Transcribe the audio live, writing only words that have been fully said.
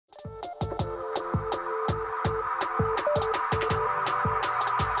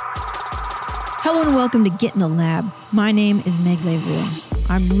Hello and welcome to Get in the Lab. My name is Meg Levoux.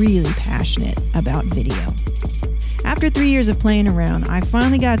 I'm really passionate about video. After 3 years of playing around, I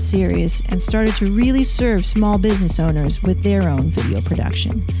finally got serious and started to really serve small business owners with their own video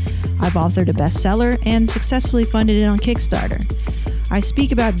production. I've authored a bestseller and successfully funded it on Kickstarter. I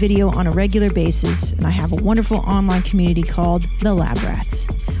speak about video on a regular basis, and I have a wonderful online community called The Lab Rats.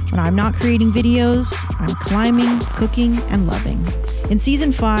 When I'm not creating videos, I'm climbing, cooking, and loving. In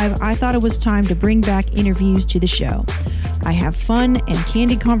Season 5, I thought it was time to bring back interviews to the show. I have fun and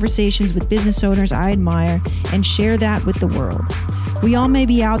candid conversations with business owners I admire and share that with the world. We all may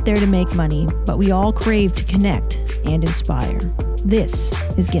be out there to make money, but we all crave to connect and inspire. This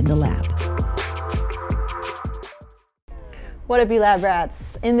is Get in the Lab. What up, you lab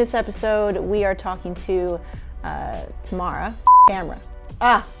rats? In this episode, we are talking to Tamara.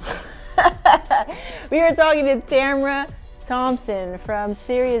 We are talking to Tamara Thompson from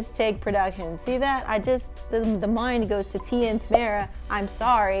Serious Take Productions. See that? The mind goes to T and Tamara. I'm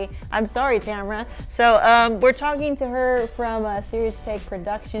sorry, Tamara. So we're talking to her from Serious Take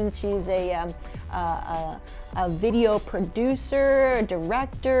Productions. She's a video producer, a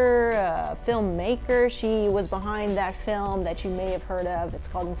director, a filmmaker. She was behind that film that you may have heard of. It's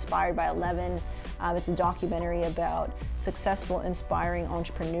called Inspired by 11. It's a documentary about successful, inspiring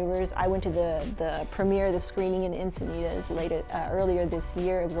entrepreneurs. I went to the premiere, the screening in Encinitas earlier this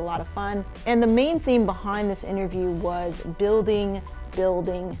year. It was a lot of fun. And the main theme behind this interview was building your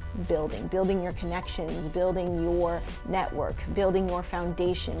connections, building your network, building your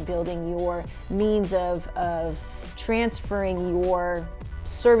foundation, building your means of transferring your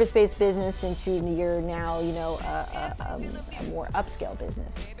service-based business into your now, a more upscale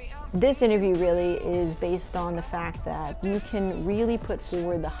business. This interview really is based on the fact that you can really put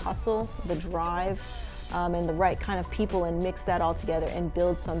forward the hustle, the drive, and the right kind of people and mix that all together and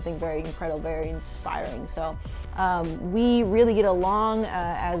build something very incredible, very inspiring. So we really get along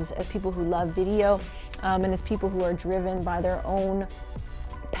as people who love video and as people who are driven by their own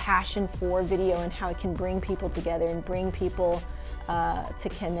passion for video and how it can bring people together and bring people to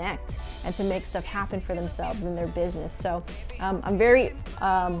connect and to make stuff happen for themselves in their business. So I'm very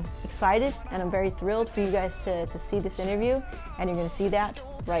excited and I'm very thrilled for you guys to see this interview, and you're going to see that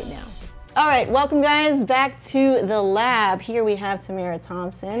right now. All right, welcome guys back to the lab. Here we have Tamara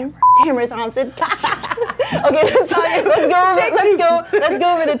Thompson. Tamara Thompson. Okay, let's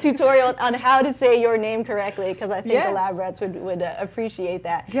go over the tutorial on how to say your name correctly, because I think the lab rats would appreciate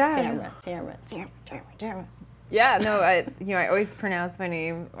that. Yeah. Tamara. Yeah, no, I always pronounce my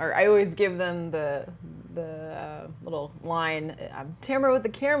name, or I always give them the little line, I'm Tamara with the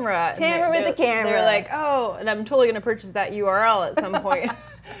camera. Tamara with the camera. They're like, oh, and I'm totally gonna purchase that URL at some point.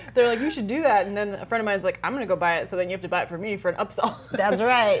 They're like, you should do that, and then a friend of mine's like, I'm gonna go buy it, so then you have to buy it for me for an upsell. That's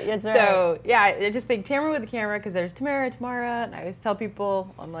right. So yeah, I just think Tamara with the camera, because there's Tamara, and I always tell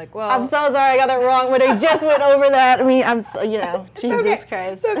people, I'm like, well, I'm so sorry I got that wrong when I just went over that. I mean, Jesus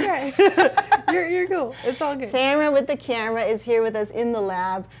Christ. It's okay. You're cool. It's all good. Tamara with the camera is here with us in the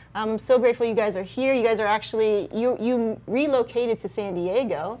lab. I'm so grateful you guys are here. You guys are actually, you relocated to San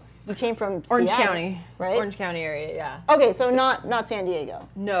Diego. You came from Orange Seattle, County, right? Orange County area, yeah. Okay, so not San Diego.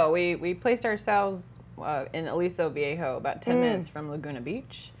 No, we placed ourselves in Aliso Viejo, about 10 minutes from Laguna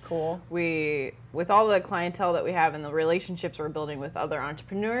Beach. Cool. With all the clientele that we have and the relationships we're building with other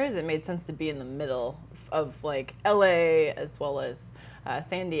entrepreneurs, it made sense to be in the middle of like LA as well as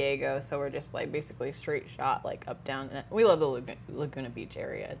San Diego, so we're just like basically straight shot, like up, down. And we love the Laguna Beach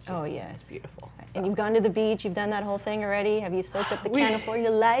area. It's just, it's beautiful. So. And you've gone to the beach, you've done that whole thing already? Have you soaked up the California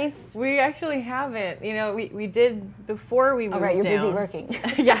life? We actually haven't. We did before we moved down. Oh, right, you're busy working.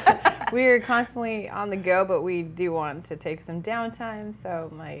 Yeah, we're constantly on the go, but we do want to take some downtime.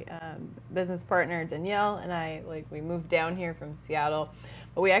 So my business partner, Danielle, and I, we moved down here from Seattle.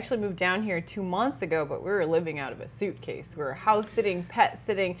 But we actually moved down here 2 months ago, but we were living out of a suitcase. We were house sitting, pet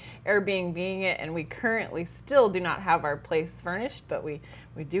sitting, Airbnb-ing it, and we currently still do not have our place furnished, but we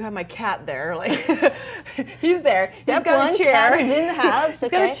do have my cat there. He's there. Step one, cat is in the house.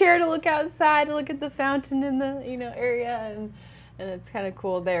 He's got a chair to look outside, to look at the fountain in the area, and it's kind of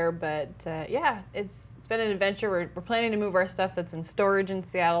cool there. But yeah, it's been an adventure. We're planning to move our stuff that's in storage in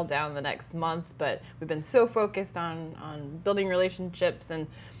Seattle down the next month, but we've been so focused on building relationships and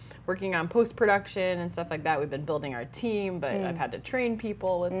working on post-production and stuff like that. We've been building our team, but I've had to train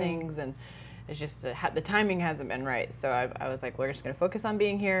people with things, and it's just the timing hasn't been right. So I was like, we're just going to focus on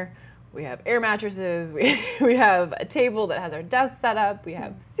being here. We have air mattresses, we have a table that has our desk set up, we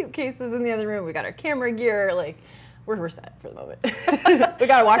have suitcases in the other room, we got our camera gear, we're set for the moment. We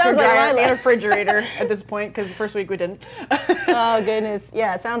got a washer, dryer, and a refrigerator at this point because the first week we didn't. Oh goodness,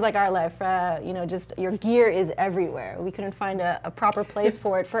 yeah, it sounds like our life. You know, just your gear is everywhere. We couldn't find a proper place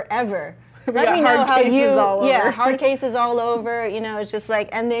for it forever. Let me know how hard cases all over. You know, it's just like,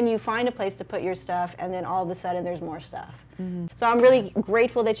 and then you find a place to put your stuff, and then all of a sudden there's more stuff. Mm-hmm. So I'm really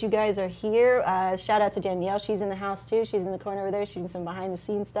grateful that you guys are here. Shout out to Danielle. She's in the house too. She's in the corner over there shooting some behind the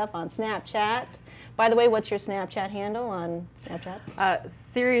scenes stuff on Snapchat. By the way, what's your Snapchat handle on Snapchat?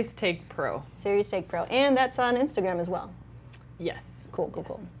 Serious Take Pro. Serious Take Pro. And that's on Instagram as well. Yes. Cool, cool,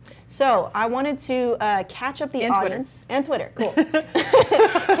 cool. So I wanted to catch up the audience. And Twitter, cool.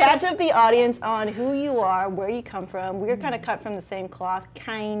 Catch up the audience on who you are, where you come from. We're kind of cut from the same cloth,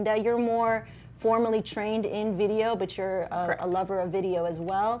 kinda. You're more formally trained in video, but you're a lover of video as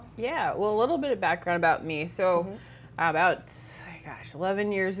well. Yeah, well, a little bit of background about me. So about,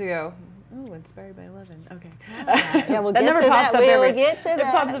 11 years ago. Oh, inspired by 11. Okay. Yeah, we'll that get number to pops that. up everywhere. We'll get to that. It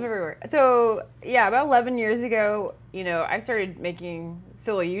pops up everywhere. So yeah, about 11 years ago, you know, I started making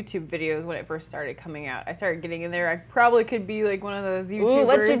silly YouTube videos when it first started coming out. I started getting in there. I probably could be like one of those YouTubers. Ooh,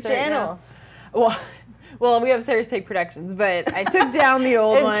 what's your channel? Well, we have Serious Take Productions, but I took down the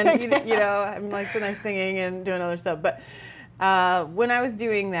old one. You know, I'm like sitting there singing and doing other stuff, but. When I was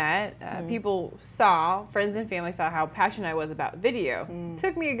doing that, people saw, friends and family saw how passionate I was about video. It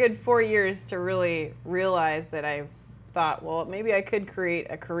took me a good 4 years to really realize that I thought, well, maybe I could create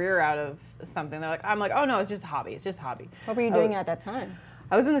a career out of something. I'm like, oh no, it's just a hobby. It's just a hobby. What were you doing at that time?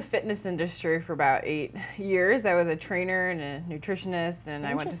 I was in the fitness industry for about 8 years. I was a trainer and a nutritionist, and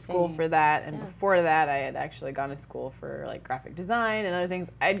I went to school for that. And before that, I had actually gone to school for like graphic design and other things.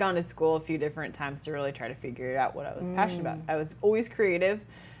 I had gone to school a few different times to really try to figure out what I was passionate about. I was always creative,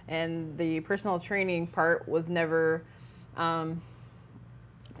 and the personal training part was never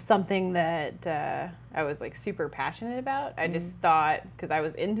something that I was like super passionate about. I just thought, because I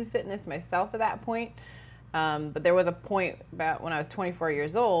was into fitness myself at that point, but there was a point about when I was 24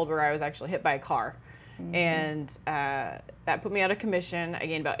 years old where I was actually hit by a car. And that put me out of commission. I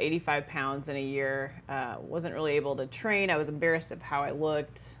gained about 85 pounds in a year. Wasn't really able to train. I was embarrassed of how I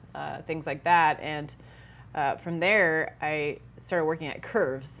looked, things like that. And from there, I started working at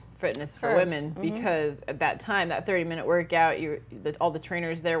Curves Fitness for Women, because at that time, that 30-minute workout, all the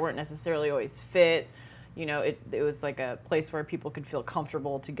trainers there weren't necessarily always fit. You know, it was like a place where people could feel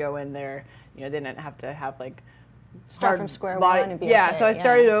comfortable to go in there. You know, they didn't have to have like start from square one and be okay. So I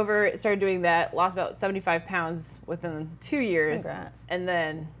started doing that, lost about 75 pounds within 2 years. Congrats. And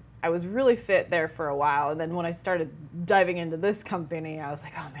then I was really fit there for a while. And then when I started diving into this company, I was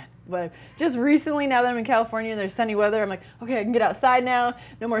like, oh man. But just recently, now that I'm in California and there's sunny weather, I'm like, okay, I can get outside now.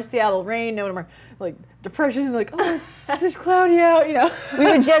 No more Seattle rain, no more like depression, like, oh, it's just cloudy out, you know. We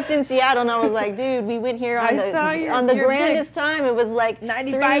were just in Seattle, and I was like, dude, we went here on the grandest time. It was like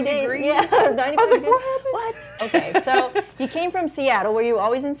 95 degrees. Yeah, 95 I was like, what? Okay, so you came from Seattle. Were you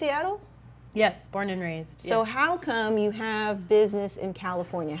always in Seattle? Yes, born and raised. So how come you have business in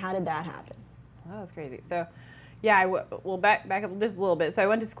California? How did that happen? Well, that was crazy. So, yeah, we'll back up just a little bit. So I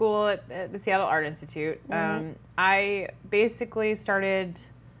went to school at the Seattle Art Institute. I basically started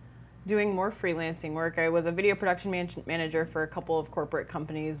doing more freelancing work. I was a video production manager for a couple of corporate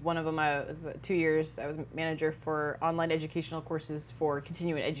companies. One of them, I was 2 years, I was manager for online educational courses for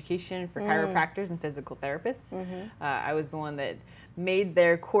continuing education for chiropractors and physical therapists. I was the one that made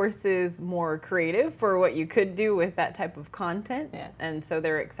their courses more creative for what you could do with that type of content. And so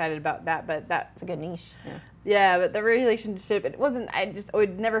they're excited about that. But that's a good niche. Yeah, but the relationship, it wasn't, I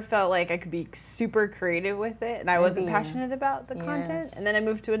would never felt like I could be super creative with it, and I wasn't passionate about the content. And then I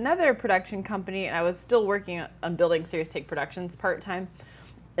moved to another production company, and I was still working on building Serious Take Productions part-time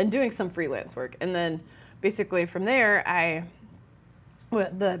and doing some freelance work. And then basically from there, I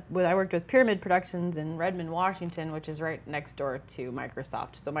worked with Pyramid Productions in Redmond, Washington, which is right next door to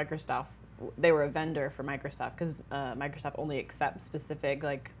Microsoft. So Microsoft, they were a vendor for Microsoft, because Microsoft only accepts specific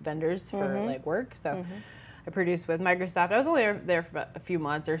like vendors for like work. So I produced with Microsoft. I was only there for about a few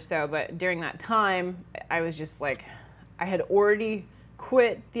months or so, but during that time, I was just like, I had already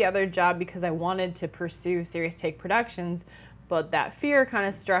quit the other job because I wanted to pursue Serious Take Productions, but that fear kind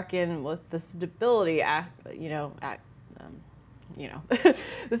of struck in with the stability, the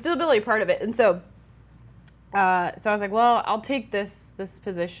stability part of it. And so I was like, well, I'll take this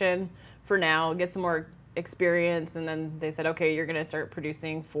position for now, get some more experience. And then they said, okay, you're going to start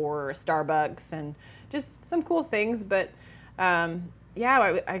producing for Starbucks and just some cool things. But I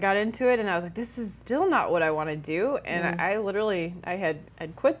got into it, and I was like, this is still not what I want to do. And I had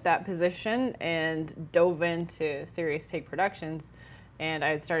quit that position and dove into Serious Take Productions. and I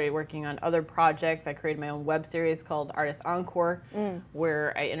had started working on other projects. I created my own web series called Artist Encore,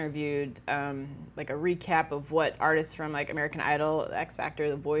 where I interviewed like a recap of what artists from like American Idol, X Factor,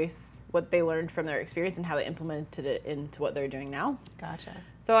 The Voice, what they learned from their experience and how they implemented it into what they're doing now. Gotcha.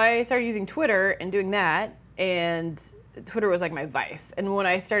 So I started using Twitter and doing that, and Twitter was like my vice. And when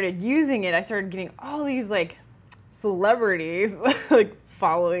I started using it, I started getting all these like celebrities like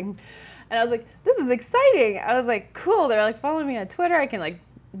following, and I was like, this is exciting. I was like, cool, they're like following me on Twitter. I can like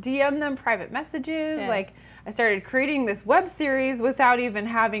DM them private messages. Like I started creating this web series without even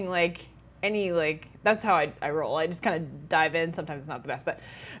having like any like, that's how I roll. I just kind of dive in. Sometimes it's not the best, but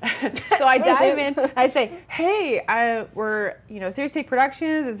so I dive in. I say, hey, we're, Serious Take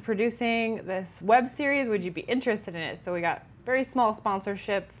Productions is producing this web series. Would you be interested in it? So we got very small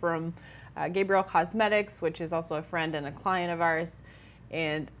sponsorship from Gabriel Cosmetics, which is also a friend and a client of ours.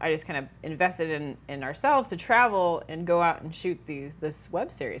 And I just kind of invested in ourselves to travel and go out and shoot this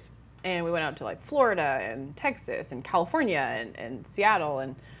web series. And we went out to like Florida and Texas and California and Seattle.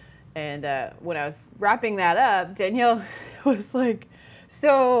 And when I was wrapping that up, Danielle was like,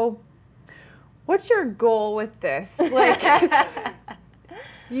 so what's your goal with this? Like,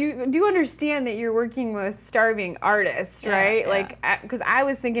 you do understand that you're working with starving artists, right? Like, because I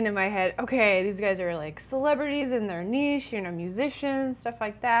was thinking in my head, okay, these guys are like celebrities in their niche, musicians, stuff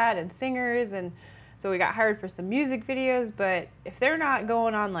like that, and singers. And so we got hired for some music videos, but if they're not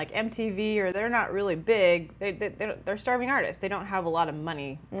going on like MTV or they're not really big, they're starving artists. They don't have a lot of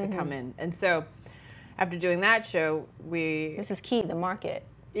money to come in. And so after doing that show, This is key, the market.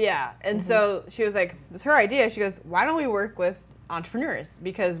 Yeah, and so she was like, it was her idea. She goes, why don't we work with entrepreneurs?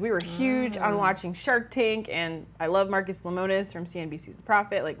 Because we were huge on watching Shark Tank, and I love Marcus Lemonis from CNBC's The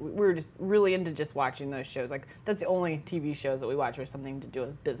Profit. Like, we were just really into just watching those shows. Like, that's the only TV shows that we watch with something to do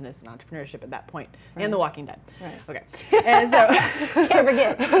with business and entrepreneurship at that point. And The Walking Dead. Right. Okay. And so can't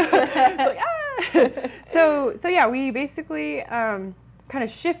forget. So yeah, we basically kind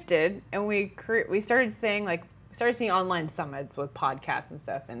of shifted, and we started seeing online summits with podcasts and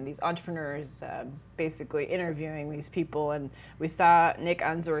stuff, and these entrepreneurs basically interviewing these people. And we saw Nick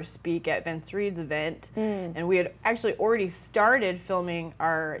Unzor speak at Vince Reed's event, and we had actually already started filming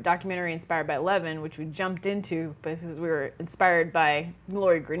our documentary Inspired by 11, which we jumped into because we were inspired by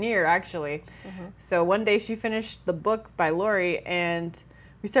Lori Grenier, actually. So one day she finished the book by Lori, and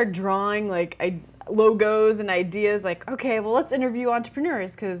we started drawing like logos and ideas, like, okay, well, let's interview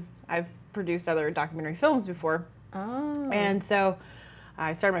entrepreneurs, because I've produced other documentary films before. And so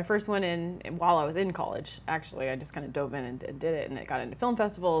I started my first one while I was in college. Actually, I just kind of dove in and did it, and it got into film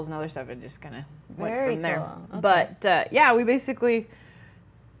festivals and other stuff. It just kind of went from there. Okay. But yeah, we basically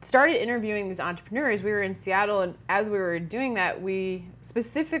started interviewing these entrepreneurs. We were in Seattle, and as we were doing that, we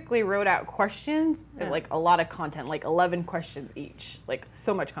specifically wrote out questions, like a lot of content, like 11 questions each, like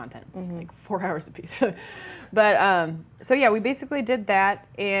so much content, like 4 hours a piece. But so yeah, we basically did that,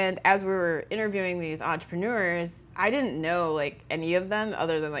 and as we were interviewing these entrepreneurs, I didn't know like any of them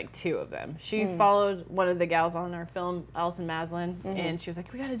other than like 2 of them. She followed one of the gals on our film, Allison Maslin, and she was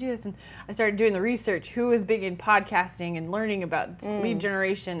like, we got to do this. And I started doing the research, who was big in podcasting and learning about lead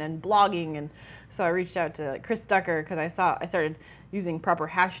generation and blogging. And so I reached out to Chris Ducker, because I started using proper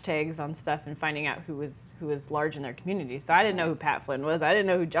hashtags on stuff and finding out who was large in their community. So I didn't know who Pat Flynn was. I didn't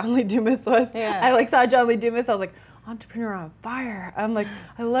know who John Lee Dumas was. I like saw John Lee Dumas. I was like, entrepreneur on fire. I'm like,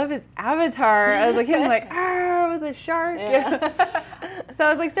 I love his avatar. I was like, him like, with a shark. So I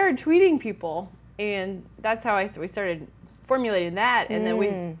was like, started tweeting people, and that's how we started formulating that. And then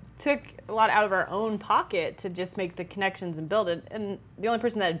we took a lot out of our own pocket to just make the connections and build it. And the only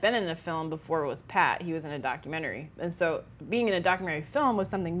person that had been in a film before was Pat. He was in a documentary. And so being in a documentary film was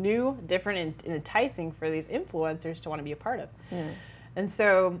something new, different, and enticing for these influencers to want to be a part of. And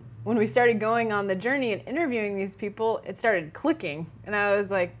so when we started going on the journey and interviewing these people, it started clicking. And I was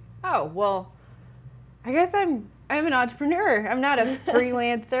like, oh, well, I guess I'm an entrepreneur. I'm not a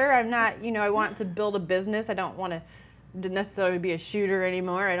freelancer. I'm not, I want to build a business. I don't want to necessarily be a shooter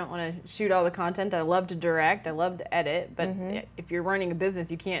anymore. I don't want to shoot all the content. I love to direct. I love to edit. But if you're running a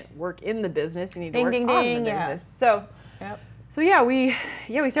business, you can't work in the business. You need to work on the business. So, so yeah, we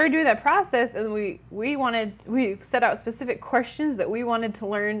started doing that process, and we set out specific questions that we wanted to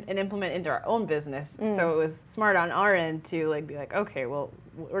learn and implement into our own business. So it was smart on our end to like be like, okay, well,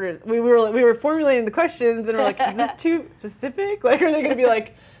 we were formulating the questions, and we're like, is this too specific? Like, are they going to be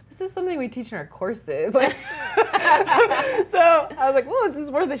like, this is something we teach in our courses? Like, so I was like, well, it's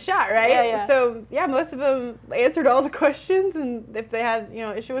just worth a shot, right? So yeah, most of them answered all the questions, and if they had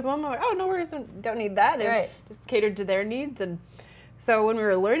issue with one, I'm like, oh, no worries, don't need that. And just catered to their needs. And So when we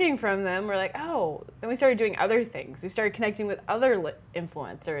were learning from them, we're like, oh, then we started doing other things. We started connecting with other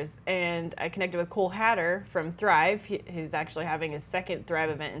influencers, and I connected with Cole Hatter from Thrive. He's actually having his second Thrive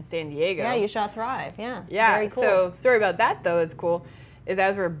event in San Diego. Yeah, you shot Thrive, yeah. Yeah, very cool. So the story about that, though, that's cool, is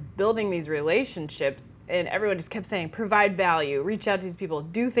as we're building these relationships, and everyone just kept saying, provide value, reach out to these people,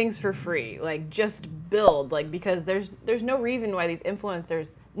 do things for free, like just build, like because there's no reason why these influencers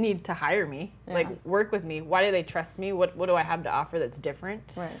need to hire me, like work with me. Why do they trust me? What do I have to offer that's different?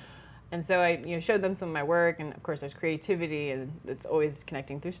 Right. And so I showed them some of my work, and of course there's creativity, and it's always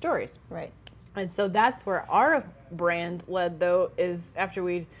connecting through stories. Right. And so that's where our brand led, though, is after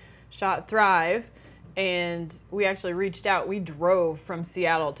we shot Thrive, and we actually reached out. We drove from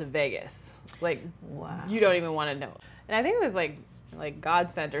Seattle to Vegas. Like, wow. You don't even want to know. And I think it was like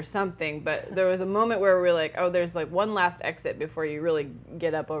God sent or something, but there was a moment where we were like, oh, there's like one last exit before you really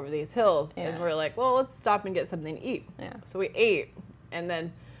get up over these hills. Yeah. And we're like, well, let's stop and get something to eat. Yeah. So we ate. And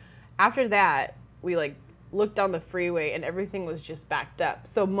then after that, we like looked on the freeway and everything was just backed up.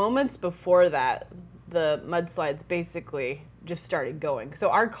 So moments before that, the mudslides basically just started going. So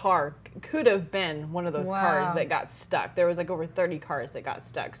our car could have been one of those cars that got stuck. There was like over 30 cars that got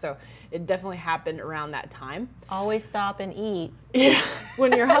stuck. So it definitely happened around that time. Always stop and eat. Yeah,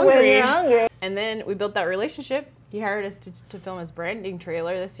 when you're hungry. When you're hungry. And then we built that relationship. He hired us to film his branding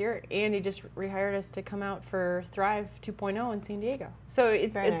trailer this year, and he just rehired us to come out for Thrive 2.0 in San Diego. So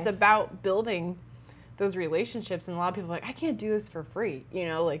it's nice. about building those relationships, and a lot of people are like, I can't do this for free. You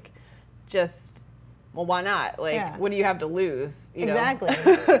know, like just, well, why not? Like, what do you have to lose? You exactly.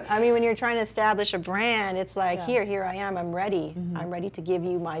 know? I mean, when you're trying to establish a brand, it's like, here I am, I'm ready. I'm ready to give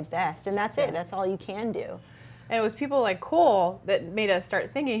you my best. And that's it. That's all you can do. And it was people like Cole that made us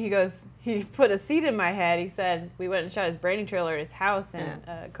start thinking. He goes, he put a seed in my head. He said, we went and shot his branding trailer at his house in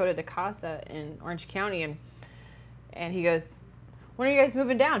Coda de Casa in Orange County. And he goes, when are you guys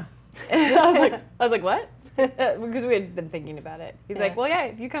moving down? And I was like, what? Because we had been thinking about it. He's like, well, yeah,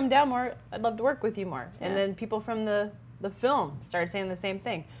 if you come down more, I'd love to work with you more. And then people from the film started saying the same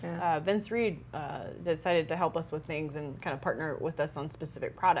thing. Vince Reed decided to help us with things and kind of partner with us on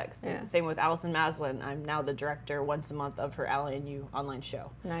specific products. And same with Allison Maslin. I'm now the director once a month of her Allie and You online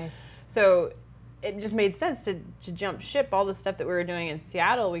show. Nice. So it just made sense to jump ship. All the stuff that we were doing in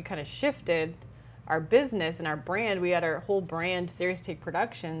Seattle, we kind of shifted our business and our brand. We had our whole brand, Serious Take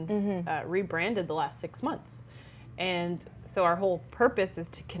Productions, rebranded the last 6 months. And so our whole purpose is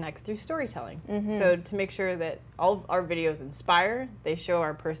to connect through storytelling. So to make sure that all of our videos inspire, they show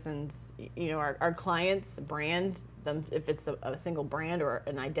our person's, our clients' brand, them if it's a single brand or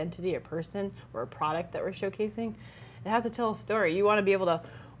an identity, a person, or a product that we're showcasing. It has to tell a story. You want to be able to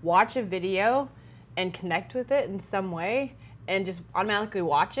watch a video and connect with it in some way and just automatically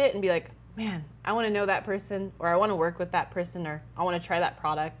watch it and be like, man, I want to know that person, or I want to work with that person, or I want to try that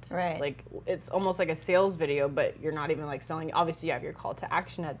product. Right. Like, it's almost like a sales video, but you're not even like selling. Obviously, you have your call to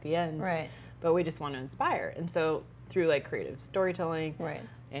action at the end. Right. But we just want to inspire. And so through like creative storytelling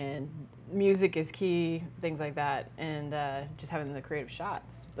and music is key, things like that, and just having the creative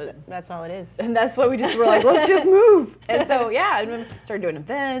shots. But that's all it is. And that's why we just were like, let's just move. And so, and we started doing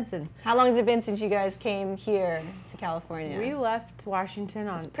events. And how long has it been since you guys came here to California? We left Washington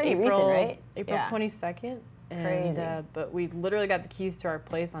on pretty recent, right? April 22nd. And, crazy. But we literally got the keys to our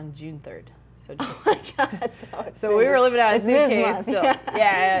place on June 3rd. So oh my God! So we were living out of a suitcase still.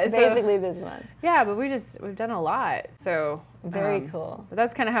 Basically this month. Yeah, but we've done a lot. So very cool. But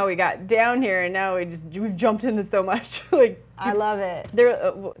that's kind of how we got down here, and now we've jumped into so much. Like I love it.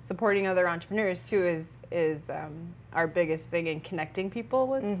 They're supporting other entrepreneurs too is our biggest thing in connecting people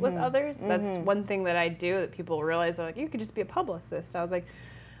with others. That's one thing that I do that people realize. They're like, you could just be a publicist. I was like,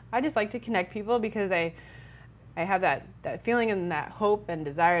 I just like to connect people because I have that feeling and that hope and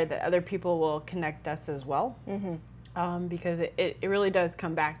desire that other people will connect us as well, because it really does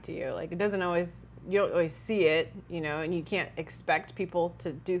come back to you. Like, it doesn't always, you don't always see it, and you can't expect people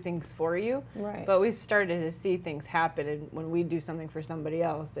to do things for you. Right. But we've started to see things happen, and when we do something for somebody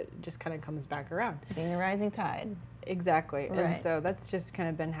else, it just kind of comes back around. Being a rising tide. Exactly. Right. And so that's just kind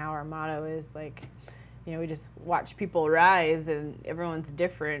of been how our motto is, like, we just watch people rise, and everyone's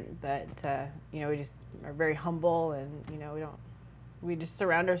different, but, we just are very humble, and, we just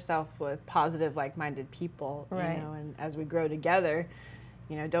surround ourselves with positive, like-minded people, and as we grow together,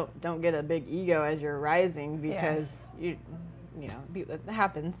 don't get a big ego as you're rising, because it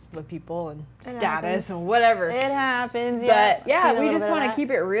happens with people and status and whatever. It happens, But we just want to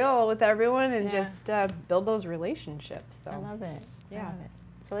keep it real with everyone and just build those relationships. So I love it. Yeah. I love it.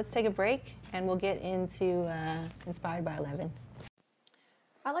 So let's take a break, and we'll get into Inspired by 11.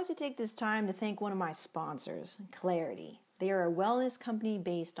 I'd like to take this time to thank one of my sponsors, Clarity. They are a wellness company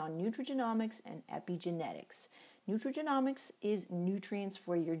based on nutrigenomics and epigenetics. Nutrigenomics is nutrients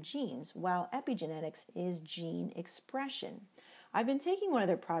for your genes, while epigenetics is gene expression. I've been taking one of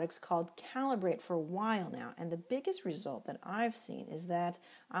their products called Calibrate for a while now, and the biggest result that I've seen is that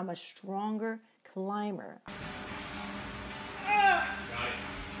I'm a stronger climber.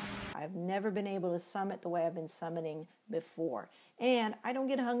 I've never been able to summit the way I've been summiting before, and I don't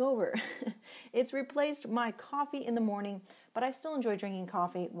get hungover. It's replaced my coffee in the morning, but I still enjoy drinking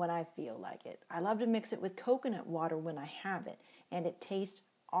coffee when I feel like it. I love to mix it with coconut water when I have it, and it tastes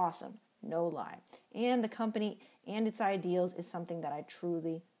awesome, no lie. And the company and its ideals is something that I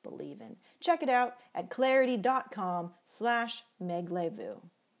truly believe in. Check it out at clarity.com/Meglevu.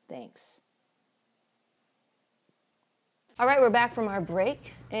 Thanks. All right, we're back from our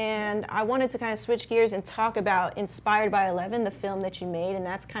break, and I wanted to kind of switch gears and talk about Inspired by 11, the film that you made, and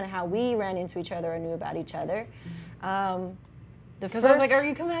that's kind of how we ran into each other or knew about each other. Because I was like, are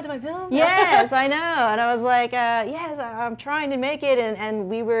you coming out to my film? Yes, I know. And I was like, yes, I'm trying to make it. And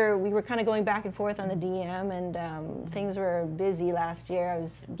we were kind of going back and forth on the DM, and things were busy last year. I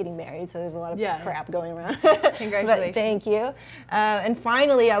was getting married, so there's a lot of crap going around. Congratulations. But thank you. And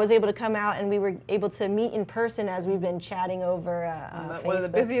finally, I was able to come out, and we were able to meet in person as we've been chatting over Facebook. One of the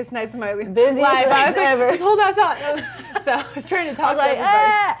busiest nights of my life. Busiest nights ever. Hold that thought. So I was trying to talk to everybody.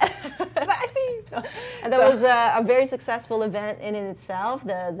 I see you. And that was a very successful event in itself,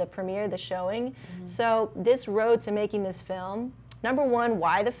 the premiere, the showing. So this road to making this film, number one,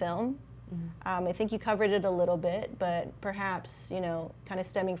 why the film? I think you covered it a little bit, but perhaps, you know, kind of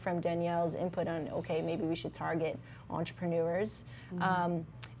stemming from Danielle's input on, okay, maybe we should target entrepreneurs. And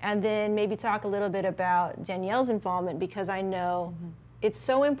then maybe talk a little bit about Danielle's involvement, because I know it's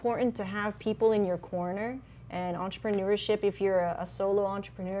so important to have people in your corner. And entrepreneurship, if you're a solo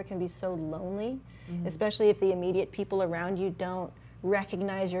entrepreneur, can be so lonely, especially if the immediate people around you don't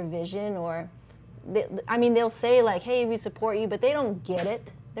recognize your vision, or, they'll say like, hey, we support you, but they don't get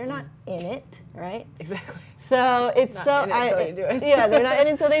it. They're not in it, right? Exactly. So it's not in it until they do it. Yeah, they're not in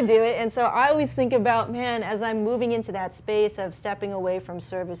it until they do it. And so I always think about, man, as I'm moving into that space of stepping away from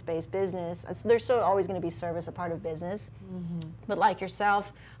service-based business, there's still always going to be service a part of business. But like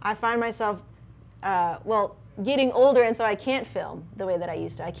yourself, I find myself, getting older, and so I can't film the way that I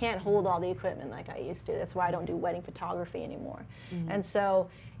used to. I can't hold all the equipment like I used to. That's why I don't do wedding photography anymore. And so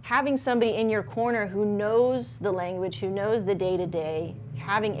having somebody in your corner who knows the language, who knows the day-to-day,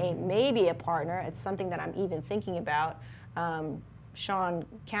 having maybe a partner, it's something that I'm even thinking about. Sean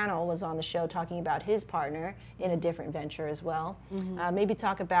Cannell was on the show talking about his partner in a different venture as well. Maybe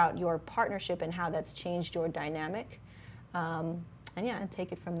talk about your partnership and how that's changed your dynamic. And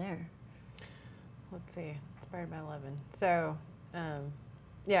take it from there. Let's see. Inspired by 11. So,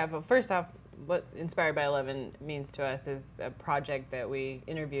 but first off, what Inspired by 11 means to us is a project that we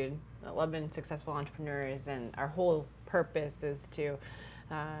interviewed 11 successful entrepreneurs, and our whole purpose is to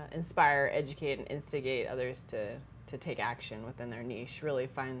inspire, educate, and instigate others to take action within their niche, really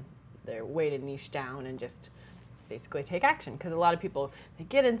find their way to niche down and just basically take action. Because a lot of people, they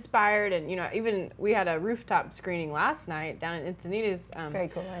get inspired, and even we had a rooftop screening last night down in Encinitas. Very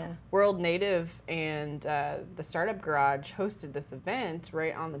cool, yeah. World Native and the Startup Garage hosted this event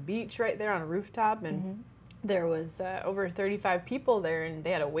right on the beach, right there on a rooftop, and there was over 35 people there, and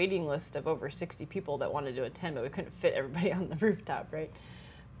they had a waiting list of over 60 people that wanted to attend, but we couldn't fit everybody on the rooftop, right?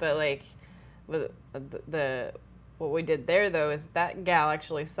 But like, with what we did there though is that gal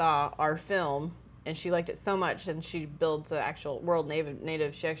actually saw our film, and she liked it so much, and she builds an actual World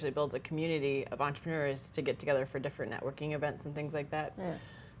Native. She actually builds a community of entrepreneurs to get together for different networking events and things like that. Yeah.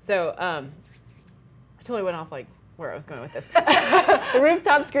 So I totally went off like where I was going with this. The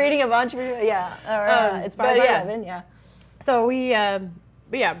rooftop screening of entrepreneurs, Inspired by 11, yeah. So we,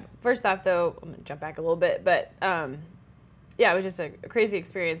 first off though, I'm gonna jump back a little bit, but it was just a crazy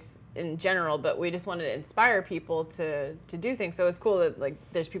experience in general, but we just wanted to inspire people to do things. So it's cool that like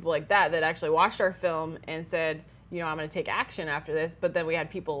there's people like that actually watched our film and said, I'm going to take action after this. But then we had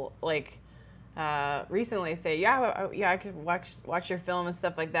people like recently say, I could watch your film and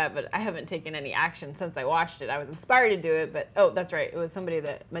stuff like that, but I haven't taken any action since I watched it. I was inspired to do it, but that's right, it was somebody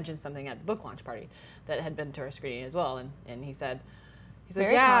that mentioned something at the book launch party that had been to our screening as well, and he said,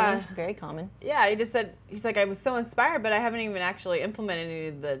 very common. Yeah, he just said, he's like, I was so inspired, but I haven't even actually implemented any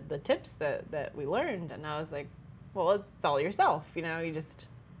of the tips that we learned. And I was like, well, it's all yourself. You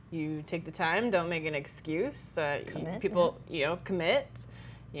take the time, don't make an excuse. Commit, people, commit.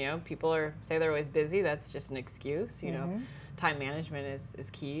 People say they're always busy. That's just an excuse. Time management is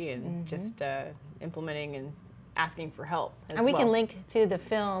key, and just implementing and asking for help as And we well. can link to the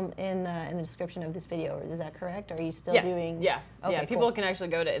film in the description of this video. Is that correct? Are you still Yes. doing? Yeah. Okay, yeah. People cool. can actually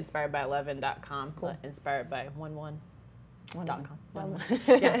go to inspiredby11.com. Cool. Inspiredby11.com.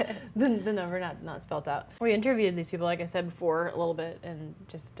 Yeah. The number not spelled out. We interviewed these people, like I said before, a little bit, and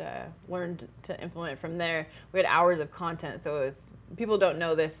just learned to implement from there. We had hours of content, so it was, people don't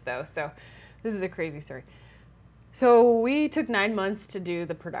know this though. So this is a crazy story. So we took 9 months to do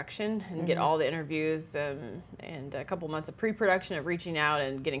the production and get all the interviews, and a couple months of pre-production of reaching out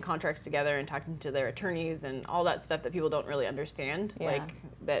and getting contracts together and talking to their attorneys and all that stuff that people don't really understand, like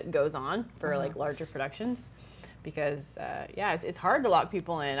that goes on for like larger productions. Because yeah, it's hard to lock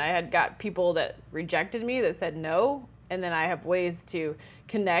people in. I had got people that rejected me that said no, and then I have ways to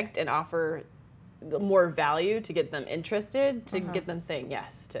connect and offer more value to get them interested, to get them saying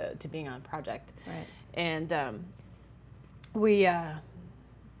yes to being on a project. Right. And we,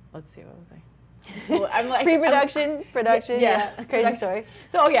 let's see, what was I? Well, I'm like Pre-production, production, crazy story.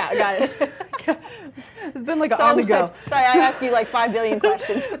 So yeah, I got it. It's been like on the go. Sorry, I asked you like 5 billion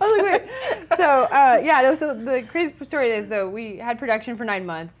questions. I was like, wait. So yeah, no, so the crazy story is though we had production for 9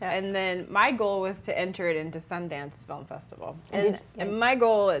 months, and then my goal was to enter it into Sundance Film Festival. And my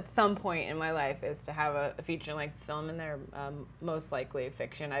goal at some point in my life is to have a feature-length film in there, most likely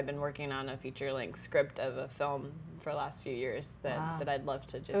fiction. I've been working on a feature-length script of a film for the last few years that I'd love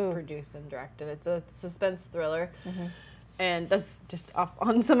to just produce and direct. And it's a suspense thriller. And that's just off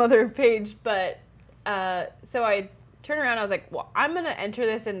on some other page. But so I turned around, I was like, well, I'm going to enter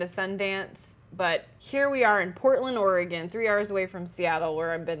this into Sundance. But here we are in Portland, Oregon, 3 hours away from Seattle,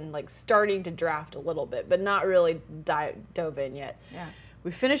 where I've been like starting to draft a little bit, but not really dove in yet. Yeah.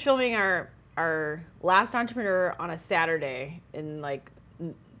 We finished filming our last Entrepreneur on a Saturday in like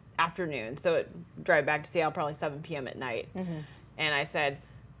afternoon. So it drive back to Seattle probably 7 p.m. at night. And I said,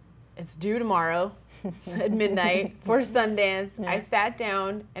 it's due tomorrow at midnight for Sundance. I sat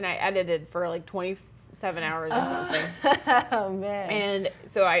down and I edited for like 27 hours or something. Oh man. And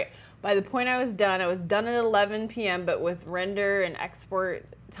so by the point I was done at 11 p.m. but with render and export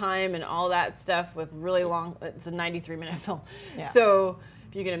time and all that stuff with really long, it's a 93-minute film. Yeah. So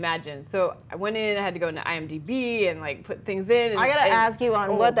if you can imagine. So I went in, I had to go into IMDb and like put things in. And, I gotta ask you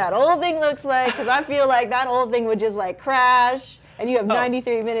on what that whole thing looks like, because I feel like that whole thing would just like crash, and you have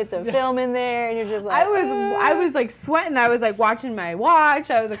 93 minutes of film in there, and you're just like, I was like sweating. I was like watching my watch.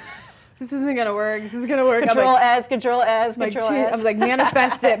 I was like, this isn't gonna work. This is gonna work. Control S, Control S, Control S. I was like,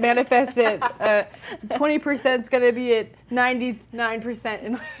 manifest it, manifest it. 20% is gonna be at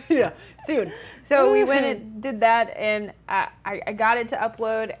 99%, and soon. So we went and did that, and I got it to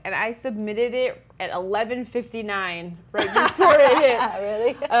upload, and I submitted it at 11:59 right before it hit.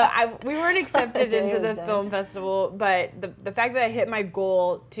 Really? We weren't accepted into the film festival, but the fact that I hit my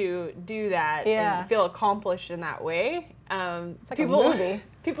goal to do that and feel accomplished in that way, it's like a movie.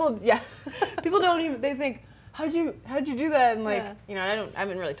 People don't even, they think, how'd you do that? And like, I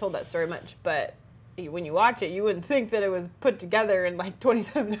haven't really told that story much, but when you watch it, you wouldn't think that it was put together in like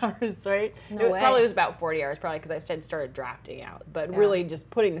 27 hours, right? No way. Probably was about 40 hours, probably because I started drafting out, but really just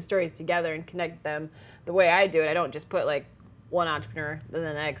putting the stories together and connect them the way I do it. I don't just put like one entrepreneur, then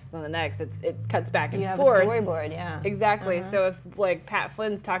the next, then the next. It cuts back and forth. You have a storyboard, yeah. Exactly. So if like Pat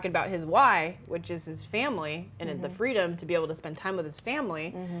Flynn's talking about his why, which is his family and the freedom to be able to spend time with his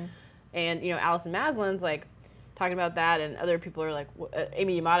family, and Allison Maslin's like talking about that, and other people are like,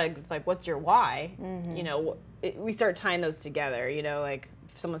 Amy Yamada, it's like, what's your why? We start tying those together. Like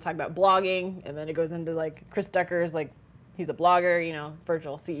if someone's talking about blogging, and then it goes into like Chris Ducker's like, he's a blogger,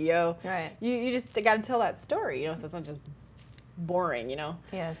 virtual CEO. Right. You just got to tell that story, so it's not just boring,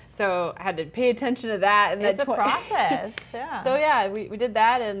 Yes. So I had to pay attention to that, and it's a process. Yeah. So yeah, we did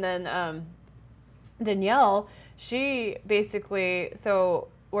that, and then Danielle, she basically, so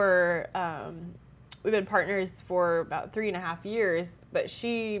we've been partners for about 3.5 years, but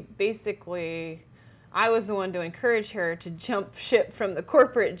she basically, I was the one to encourage her to jump ship from the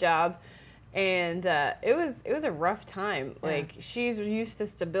corporate job. And it was a rough time. Yeah. Like, she's used to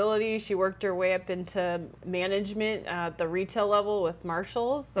stability. She worked her way up into management at the retail level with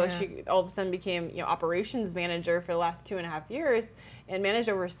Marshalls. So she all of a sudden became operations manager for the last 2.5 years and managed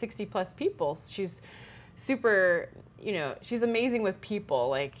over 60 plus people. She's super, she's amazing with people.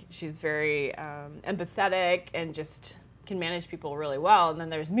 Like, she's very empathetic and just can manage people really well. And then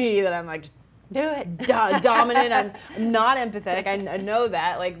there's me that I'm like, just do it. Dominant. I'm not empathetic. I know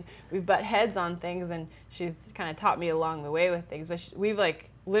that. Like, we butt heads on things, and she's kind of taught me along the way with things. But we've like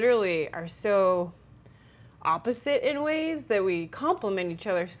literally are so opposite in ways that we complement each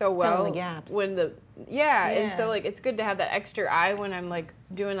other so well. Fill in the gaps. And so like it's good to have that extra eye when I'm like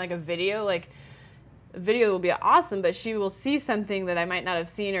doing like a video. Like, video will be awesome, but she will see something that I might not have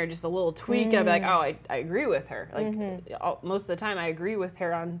seen, or just a little tweak, and I'll be like, oh, I agree with her. Like most of the time I agree with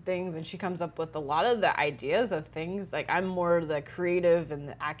her on things, and she comes up with a lot of the ideas of things. Like I'm more the creative and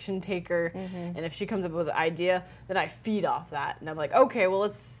the action taker, and if she comes up with an idea, then I feed off that, and I'm like, okay, well,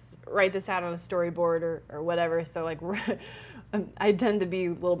 let's write this out on a storyboard or whatever. So like I tend to be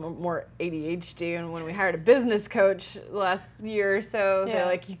a little more ADHD, and when we hired a business coach last year or so, they're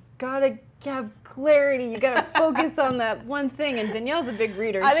like, you gotta have clarity, you gotta focus on that one thing. And Danielle's a big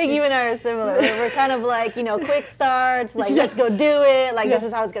reader. I think you and I are similar. We're kind of like, you know, quick starts, like let's go do it, like this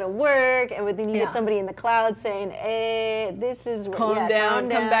is how it's gonna work, and then you get somebody in the cloud saying, hey, this is calm down,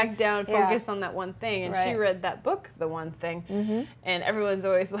 come back down, focus on that one thing. And she read that book, The One Thing, and everyone's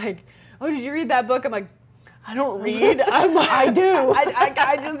always like, oh, did you read that book? I'm like, I don't read. I do.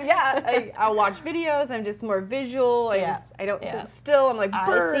 I just, I'll watch videos. I'm just more visual. I don't sit still. I'm like,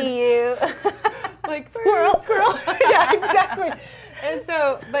 bird. I see you. Like, squirrel. Yeah, exactly. And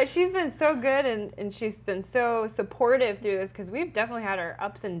so, but she's been so good, and she's been so supportive through this, because we've definitely had our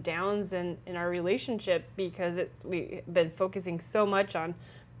ups and downs in our relationship, because we've been focusing so much on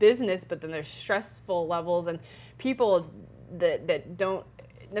business, but then there's stressful levels, and people that don't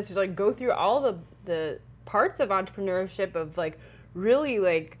necessarily go through all the parts of entrepreneurship of like really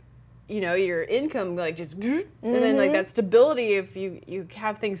like, you know, your income like just and then like that stability if you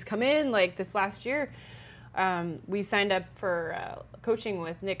have things come in. Like this last year we signed up for coaching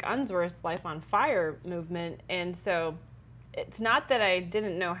with Nick Unsworth's Life on Fire movement, and so it's not that I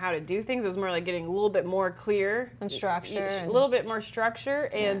didn't know how to do things, it was more like getting a little bit more clear and structure, a little bit more structure,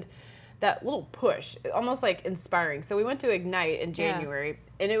 and that little push, almost like inspiring. So we went to Ignite in January,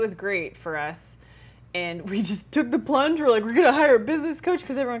 and it was great for us. And we just took the plunge. We're like, we're going to hire a business coach,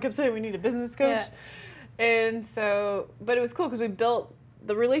 because everyone kept saying we need a business coach. And so, but it was cool because we built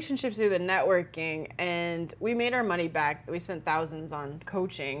the relationships through the networking, and we made our money back. We spent thousands on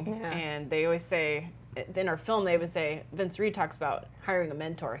coaching. And they always say, in our film, they would say, Vince Reed talks about hiring a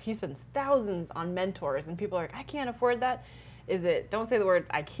mentor. He spends thousands on mentors, and people are like, I can't afford that. Don't say the words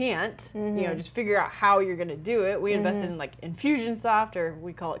I can't, you know, just figure out how you're going to do it. We invested in like Infusionsoft, or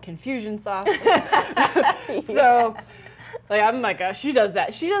we call it Confusionsoft. So like, I'm like, she does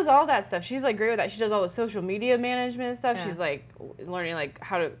that. She does all that stuff. She's like great with that. She does all the social media management stuff. She's like learning like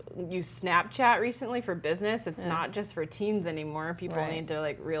how to use Snapchat recently for business. It's not just for teens anymore. People need to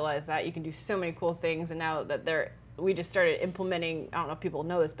like realize that you can do so many cool things. And now that we just started implementing, I don't know if people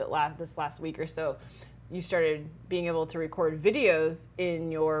know this, but this last week or so, you started being able to record videos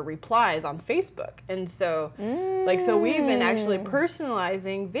in your replies on Facebook. And so, so we've been actually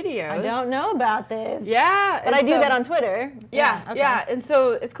personalizing videos. I don't know about this. Yeah. But I do that on Twitter. Yeah. And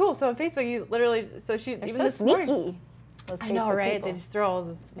so it's cool. So on Facebook, you literally, so she, They're even so sneaky. I know, right? People. They just throw all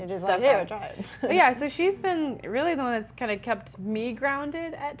this stuff like, here, try it. But yeah, so she's been really the one that's kind of kept me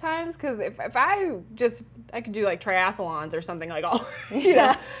grounded at times, because if I could do like triathlons or something, like all, you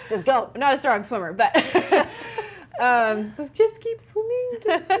know, just go. I'm not a strong swimmer, but just keep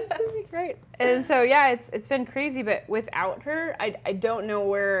swimming, right? And so yeah, it's been crazy, but without her, I don't know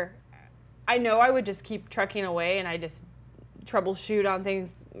where. I know I would just keep trucking away, and I just troubleshoot on things.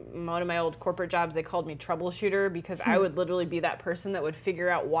 One of my old corporate jobs, they called me troubleshooter, because I would literally be that person that would figure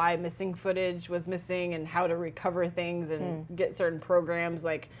out why missing footage was missing and how to recover things and get certain programs.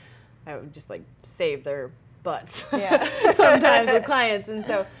 Like I would just like save their butts sometimes with clients. And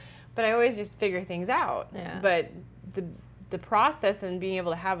so, but I always just figure things out. But the process and being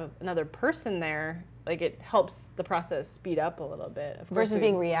able to have another person there, like it helps the process speed up a little bit. Of versus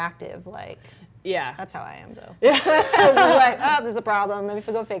being reactive, like. Yeah. That's how I am, though. It's like, oh, there's a problem, let me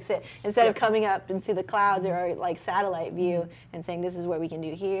go fix it. Instead of coming up into the clouds or like satellite view and saying, this is what we can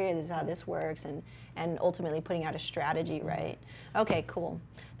do here, this is how this works, and ultimately putting out a strategy, right? Okay, cool.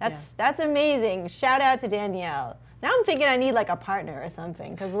 That's amazing. Shout out to Danielle. Now I'm thinking I need like a partner or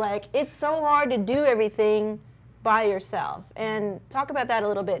something, because like it's so hard to do everything by yourself. And talk about that a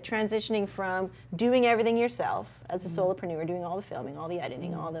little bit, transitioning from doing everything yourself as a solopreneur, doing all the filming, all the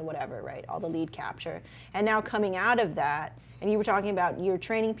editing, all the whatever, right, all the lead capture, and now coming out of that, and you were talking about you're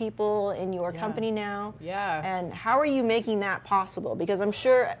training people in your company now. And how are you making that possible? Because I'm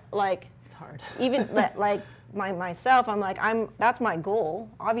sure, like, it's hard. Even like myself, I'm like, that's my goal.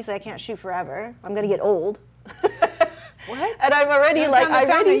 Obviously I can't shoot forever. I'm gonna get old. What? And I'm already like, I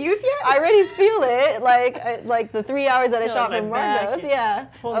already feel it. Like the 3 hours that I shot from Margot's. I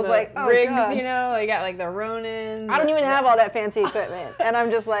was like, oh rigs, God. you know, I got like the Ronin. I don't even have all that fancy equipment, and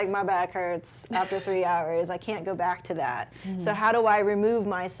I'm just like, my back hurts after 3 hours. I can't go back to that. So how do I remove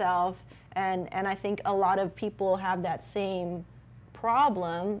myself? And I think a lot of people have that same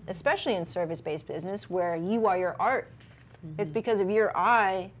problem, especially in service-based business, where you are your art. It's because of your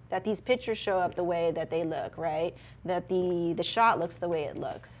eye that these pictures show up the way that they look, right? That the shot looks the way it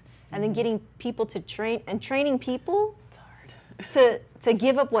looks. And then getting people to training people to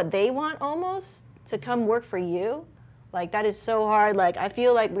give up what they want almost, to come work for you. Like, that is so hard. Like, I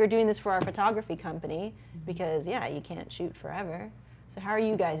feel like we're doing this for our photography company because, yeah, you can't shoot forever. So how are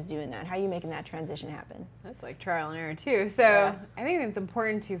you guys doing that? How are you making that transition happen? That's like trial and error too. So I think it's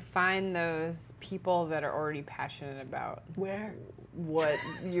important to find those people that are already passionate about what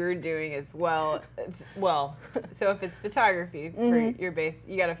you're doing as well. So if it's photography for your base,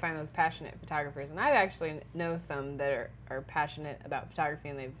 you got to find those passionate photographers. And I actually know some that are passionate about photography,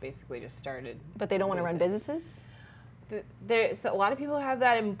 and they've basically just started. But they don't want to run businesses? So a lot of people have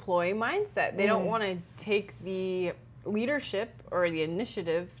that employee mindset. They don't want to take the leadership or the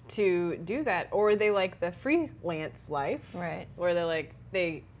initiative to do that, or they like the freelance life, right? Where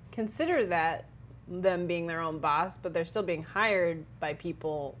they consider that them being their own boss, but they're still being hired by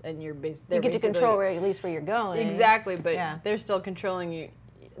people, and you get to control at least where you're going. Exactly, but they're still controlling you,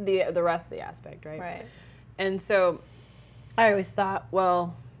 the rest of the aspect, right? Right. And so I always thought,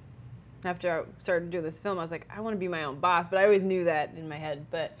 well, after I started doing this film, I was like, I want to be my own boss, but I always knew that in my head.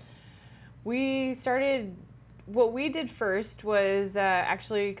 But what we did first was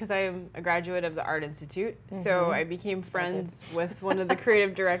actually, because I am a graduate of the Art Institute, so I became friends with one of the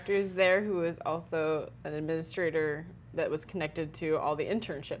creative directors there, who was also an administrator that was connected to all the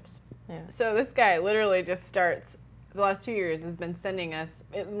internships. Yeah. So this guy literally just starts, the last 2 years, has been sending us,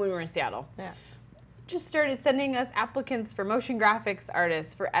 when we were in Seattle, just started sending us applicants for motion graphics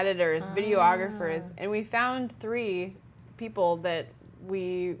artists, for editors, videographers, and we found 3 people that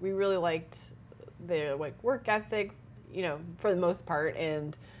we really liked their work ethic, for the most part,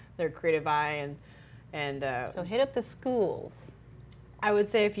 and their creative eye, and so hit up the schools. I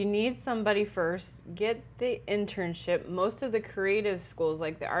would say if you need somebody first, get the internship. Most of the creative schools,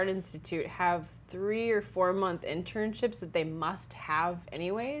 like the Art Institute, have 3 or 4 month internships that they must have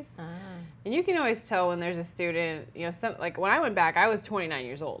anyways. And you can always tell when there's a student, like when I went back, I was 29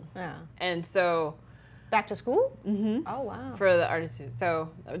 years old. Yeah. And so back to school? Mm-hmm. Oh, wow. For the Art Institute. So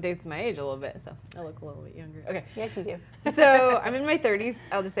it dates my age a little bit, so I look a little bit younger. Okay. Yes, you do. So I'm in my 30s.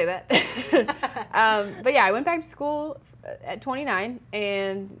 I'll just say that. But yeah, I went back to school at 29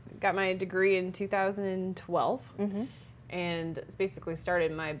 and got my degree in 2012. And basically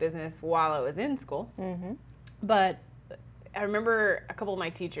started my business while I was in school. But I remember a couple of my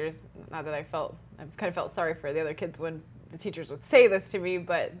teachers, not that I kind of felt sorry for the other kids when the teachers would say this to me,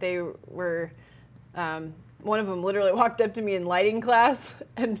 but they were, one of them literally walked up to me in lighting class,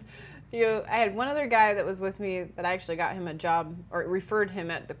 and I had one other guy that was with me that I actually got him a job, or referred him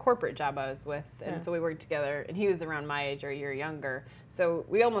at the corporate job I was with, and so we worked together, and he was around my age or a year younger. So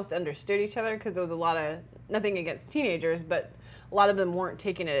we almost understood each other, because there was a lot of, nothing against teenagers, but a lot of them weren't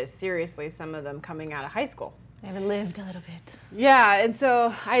taking it as seriously, some of them coming out of high school. They haven't lived a little bit. Yeah, and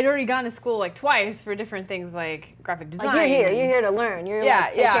so I'd already gone to school twice for different things like graphic design. Like you're here to learn. You're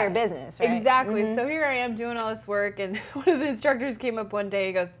take care of business, right? Exactly. So here I am doing all this work, and one of the instructors came up one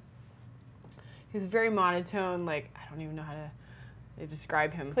day, he was very monotone, I don't even know how to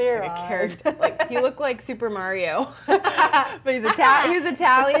describe him. Clear like eyes. A character. He looked like Super Mario, but he was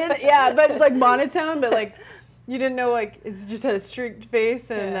Italian. Yeah, but monotone. But you didn't know he just had a streaked face,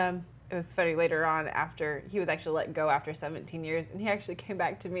 and it was funny later on after he was actually let go after 17 years, and he actually came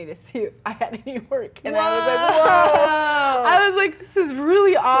back to me to see if I had any work, and I was like, whoa! I was like, this is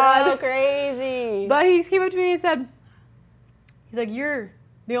really odd, so crazy. But he came up to me and said, he's like, you're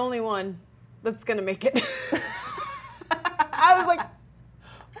the only one that's gonna make it. I was like,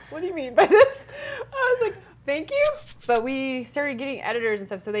 what do you mean by this? I was like, thank you. But we started getting editors and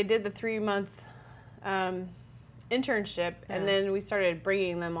stuff, so they did the 3-month internship, and then we started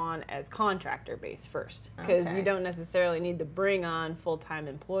bringing them on as contractor base first, because you don't necessarily need to bring on full-time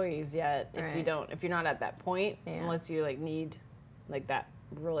employees yet if you're not at that point, unless you need that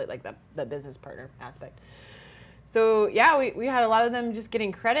business partner aspect. So yeah, we had a lot of them just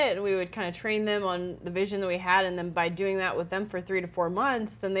getting credit, and we would kind of train them on the vision that we had, and then by doing that with them for 3 to 4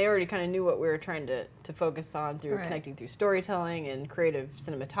 months, then they already kind of knew what we were trying to focus on through connecting through storytelling and creative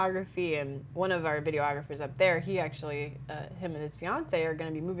cinematography. And one of our videographers up there, he actually, him and his fiance are going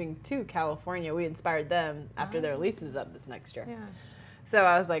to be moving to California. We inspired them after their lease is up this next year. Yeah. So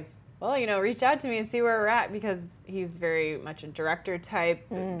I was like, well, reach out to me and see where we're at, because he's very much a director type,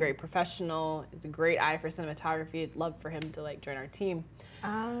 very professional. It's a great eye for cinematography. I'd love for him to join our team.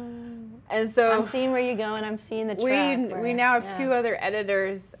 And so I'm seeing where you're going. I'm seeing the track. We now have 2 other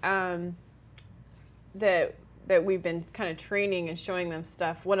editors that that we've been kind of training and showing them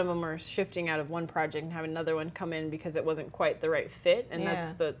stuff. One of them are shifting out of one project and have another one come in because it wasn't quite the right fit, and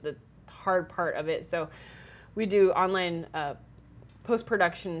that's the hard part of it. So we do online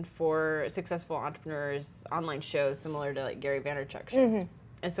post-production for successful entrepreneurs, online shows similar to like Gary Vaynerchuk shows.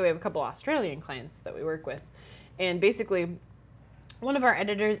 And so we have a couple Australian clients that we work with. And basically, one of our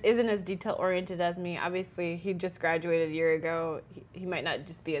editors isn't as detail-oriented as me. Obviously, he just graduated a year ago. He might not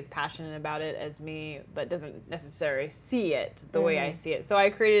just be as passionate about it as me, but doesn't necessarily see it the way I see it. So I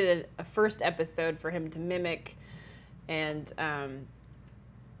created a first episode for him to mimic, and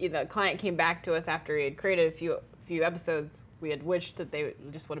the client came back to us after he had created a few episodes. We had wished that they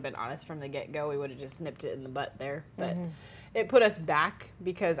just would have been honest from the get-go. We would have just nipped it in the butt there. But it put us back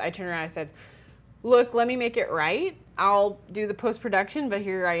because I turned around and I said, look, let me make it right. I'll do the post-production, but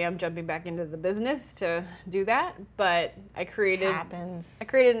here I am jumping back into the business to do that. But I created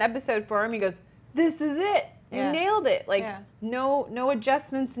an episode for him. He goes, this is it. You nailed it. Like, no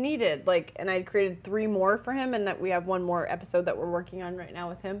adjustments needed. Like, and I created 3 more for him, and that we have 1 more episode that we're working on right now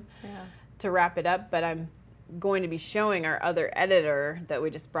with him to wrap it up. But I'm going to be showing our other editor that we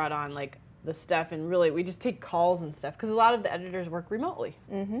just brought on, like, the stuff, and really we just take calls and stuff because a lot of the editors work remotely,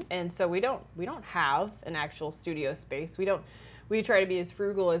 and so we don't have an actual studio space. We try to be as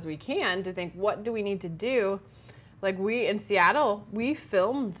frugal as we can to think, what do we need to do? Like, we in Seattle, we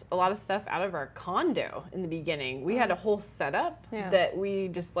filmed a lot of stuff out of our condo in the beginning. We had a whole setup that we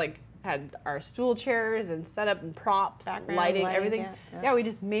just like had our stool chairs and set up and props, lighting, everything. Yeah, we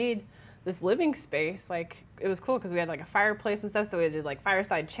just made this living space. Like, it was cool because we had like a fireplace and stuff, so we did like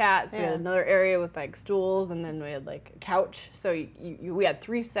fireside chats. We had another area with like stools, and then we had like a couch. So we had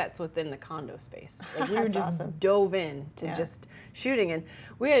 3 sets within the condo space. Like, we were just dove in to just shooting, and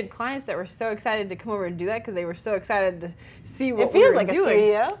we had clients that were so excited to come over and do that because they were so excited to see what we were doing. It feels like a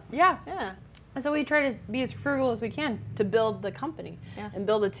studio. Yeah. And so we try to be as frugal as we can to build the company and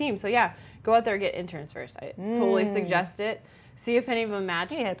build a team. So go out there and get interns first. I totally suggest it. See if any of them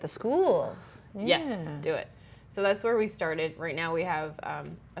match. Yeah, at the schools. Yes, do it. So that's where we started. Right now we have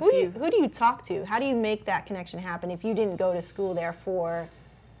who do you talk to? How do you make that connection happen if you didn't go to school there for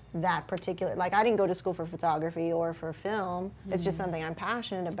that particular, like, I didn't go to school for photography or for film. It's just something I'm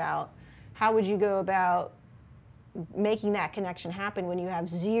passionate about. How would you go about making that connection happen when you have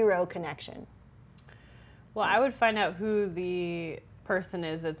 0 connection? Well, I would find out who the person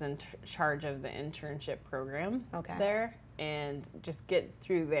is that's in charge of the internship program there, and just get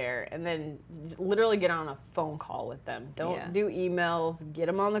through there, and then literally get on a phone call with them. Don't do emails. Get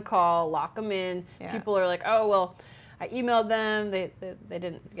them on the call. Lock them in. People are like, oh, well, I emailed them. They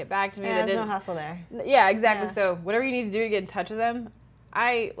didn't get back to me. Yeah, there's no hustle there. Yeah, exactly. Yeah. So whatever you need to do to get in touch with them,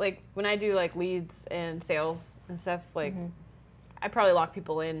 when I do like leads and sales and stuff, like I probably lock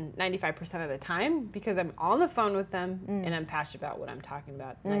people in 95% of the time because I'm on the phone with them and I'm passionate about what I'm talking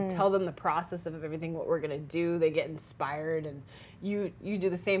about. And I tell them the process of everything, what we're going to do. They get inspired, and you do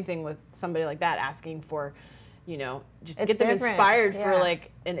the same thing with somebody like that, asking for, just to get them inspired for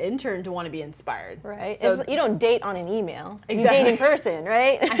like an intern to want to be inspired. Right. So you don't date on an email. Exactly. You date in person,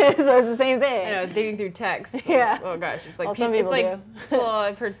 right? So it's the same thing. I know, dating through text. Yeah. Oh gosh, it's like some people do. So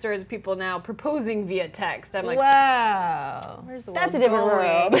I've heard stories of people now proposing via text. I'm like, wow. Where's the That's a different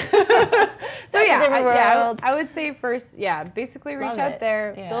world. I would say first, basically reach out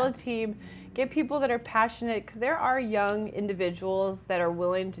there, build a team, get people that are passionate, because there are young individuals that are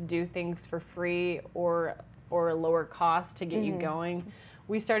willing to do things for free or lower cost to get you going.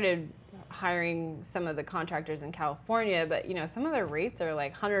 We started hiring some of the contractors in California, but some of their rates are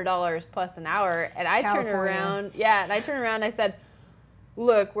like $100 plus an hour. And I turned around, and I said,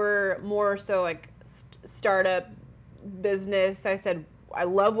 look, we're more so like startup business. I said, I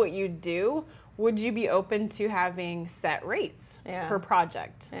love what you do. Would you be open to having set rates per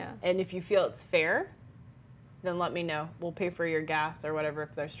project? Yeah. And if you feel it's fair, then let me know. We'll pay for your gas or whatever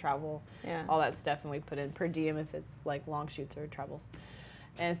if there's travel, all that stuff, and we put in per diem if it's like long shoots or travels.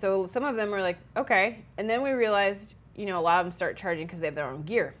 And so some of them were like, okay. And then we realized, a lot of them start charging because they have their own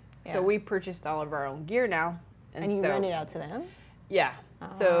gear. Yeah. So we purchased all of our own gear now. And you rent it out to them? Yeah.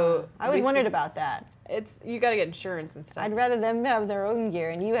 So I always wondered about that. You got to get insurance and stuff. I'd rather them have their own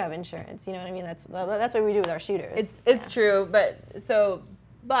gear and you have insurance. You know what I mean? That's what we do with our shooters. It's true, but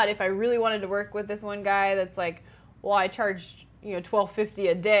if I really wanted to work with this one guy that's like, well, I charge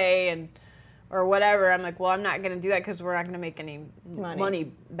 $12.50 a day or whatever, I'm like, well, I'm not going to do that because we're not going to make any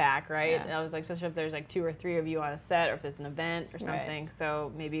money back, right? Yeah. And I was like, especially if there's like 2 or 3 of you on a set, or if it's an event or something. Right.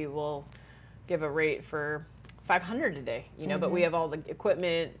 So maybe we'll give a rate for $500 a day, but we have all the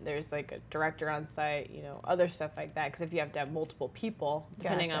equipment. There's like a director on site, other stuff like that. Because if you have to have multiple people,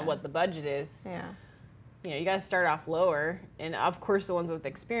 depending on what the budget is, you know, you got to start off lower, and of course the ones with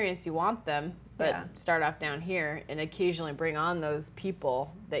experience, you want them, but start off down here and occasionally bring on those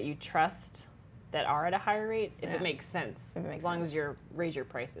people that you trust that are at a higher rate, if it makes sense, as long as you raise your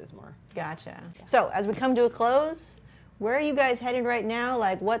prices more. Gotcha. So as we come to a close, where are you guys headed right now?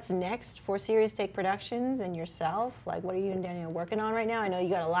 Like, what's next for Serious Take Productions and yourself? Like, what are you and Danielle working on right now? I know you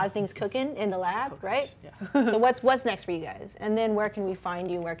got a lot of things cooking in the lab, right? Yeah. So what's next for you guys? And then where can we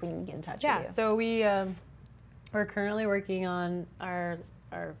find you? Where can we get in touch with you? Yeah, so we're currently working on our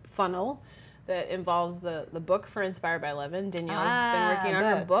funnel that involves the book for Inspired by 11. Danielle's been working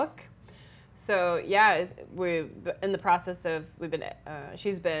on her book. So yeah, we're in the process of,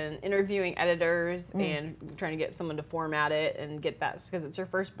 she's been interviewing editors and trying to get someone to format it and get that, because it's her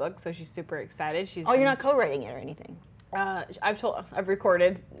first book, so she's super excited. You're not co-writing it or anything? I've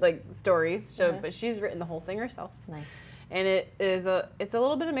recorded like stories, so but she's written the whole thing herself. Nice. And it's a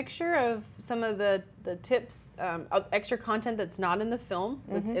little bit of mixture of some of the tips, extra content that's not in the film,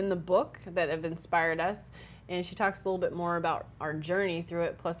 that's in the book, that have inspired us. And she talks a little bit more about our journey through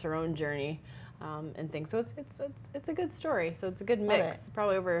it, plus her own journey, and things. So it's a good story. So it's a good mix.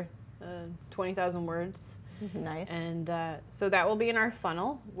 Probably over 20,000 words. Nice. And so that will be in our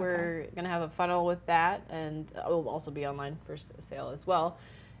funnel. We're going to have a funnel with that, and it will also be online for sale as well.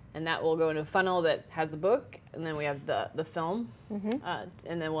 And that will go into a funnel that has the book, and then we have the film, and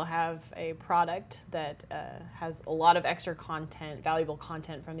then we'll have a product that has a lot of extra content, valuable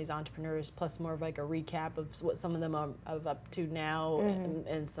content from these entrepreneurs, plus more of like a recap of what some of them are up to now,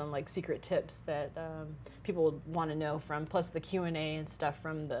 and some like secret tips that people would want to know from, plus the Q&A and stuff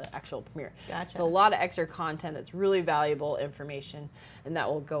from the actual premiere. Gotcha. So a lot of extra content that's really valuable information, and that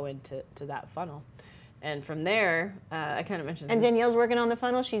will go into that funnel. And from there, I kind of mentioned. And Danielle's working on the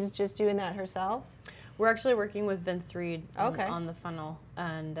funnel. She's just doing that herself. We're actually working with Vince Reed on the funnel,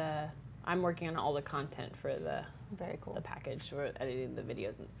 and I'm working on all the content for the the package. We're editing the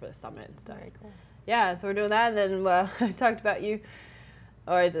videos for the summit and stuff. Very cool. Yeah, so we're doing that. And then I talked about you,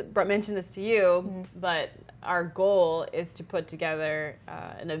 or I mentioned this to you, but our goal is to put together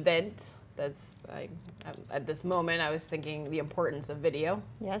an event that's like, at this moment, I was thinking the importance of video.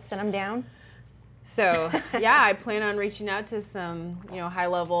 Yes, and I'm down. So yeah, I plan on reaching out to some,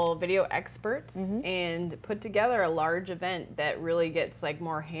 high-level video experts and put together a large event that really gets like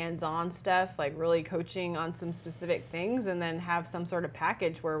more hands-on stuff, like really coaching on some specific things, and then have some sort of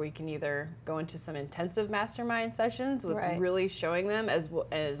package where we can either go into some intensive mastermind sessions with really showing them, as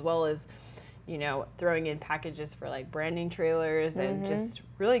well as throwing in packages for like branding trailers and just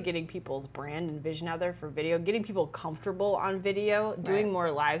really getting people's brand and vision out there for video, getting people comfortable on video, doing more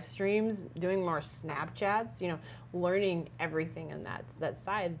live streams, doing more Snapchats, learning everything in that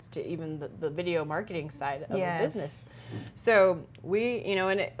side, to even the video marketing side of the business. So we,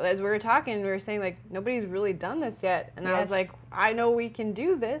 as we were talking, we were saying like, nobody's really done this yet. And I was like, I know we can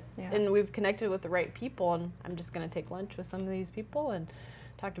do this. And we've connected with the right people, and I'm just going to take lunch with some of these people and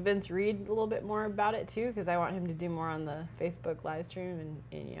talk to Vince Reed a little bit more about it too, because I want him to do more on the Facebook live stream,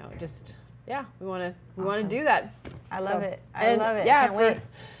 and just we want to do that. I love it. I love it. Yeah, can't wait.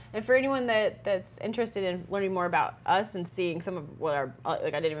 And for anyone that's interested in learning more about us and seeing some of what our,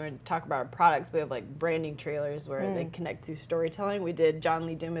 like I didn't even talk about our products, we have like branding trailers where they connect through storytelling. We did John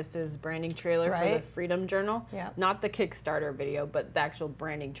Lee Dumas's branding trailer for the Freedom Journal, not the Kickstarter video, but the actual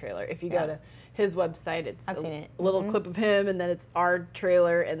branding trailer. If you go to his website, it's a little clip of him, and then it's our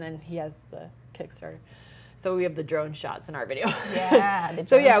trailer, and then he has the Kickstarter. So we have the drone shots in our video. Yeah. The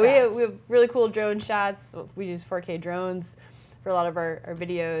so drone shots. we have really cool drone shots. We use 4K drones for a lot of our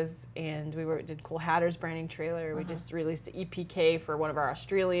videos, and we did Cool Hatter's branding trailer. We just released an EPK for one of our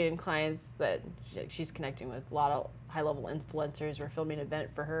Australian clients that she's connecting with a lot of high-level influencers. We're filming an event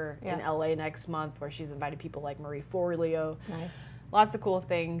for her in LA next month where she's invited people like Marie Forleo. Nice. Lots of cool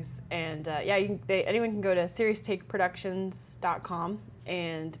things, and anyone can go to SeriousTakeProductions.com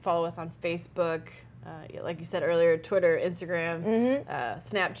and follow us on Facebook, like you said earlier, Twitter, Instagram,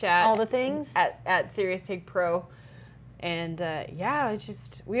 Snapchat, all the things at Serious Take Pro, and it's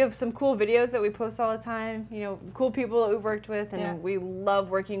just, we have some cool videos that we post all the time. Cool people that we've worked with, and we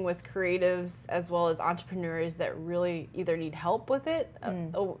love working with creatives as well as entrepreneurs that really either need help with it.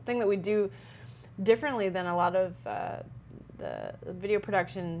 A thing that we do differently than a lot of the video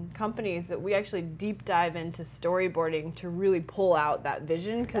production companies, that we actually deep dive into storyboarding to really pull out that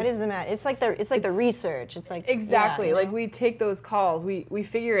vision. That is the matter. It's like the research. It's like exactly like we take those calls. We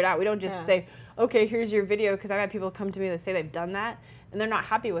figure it out. We don't just say, okay, here's your video, because I've had people come to me that say they've done that and they're not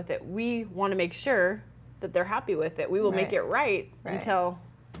happy with it. We want to make sure that they're happy with it. We will make it right until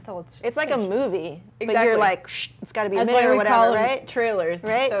till it's like a movie, but Exactly. you're like, shh, it's got to be a That's minute why or we whatever, call them right? trailers,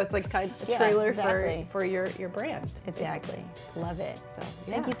 Right? So it's like It's a trailer exactly. for your brand. Exactly. Love it.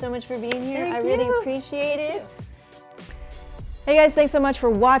 So Thank you so much for being here. Thank I really you. appreciate it. Hey guys, thanks so much for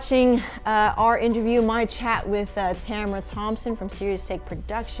watching our interview, my chat with Tamara Thompson from Serious Take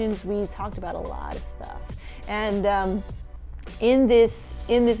Productions. We talked about a lot of stuff. And in this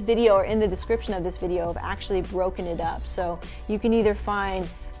video, or in the description of this video, I've actually broken it up. So you can either find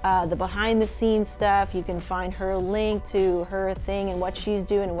the behind the scenes stuff, you can find her link to her thing and what she's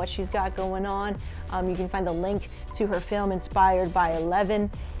doing and what she's got going on. You can find the link to her film Inspired by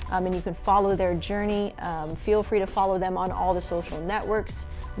 11. And you can follow their journey. Feel free to follow them on all the social networks.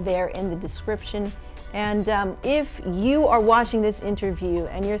 They're in the description. And if you are watching this interview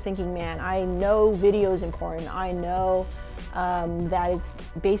and you're thinking, man, I know video is important. I know that it's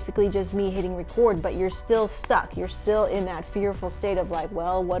basically just me hitting record, but you're still stuck. You're still in that fearful state of like,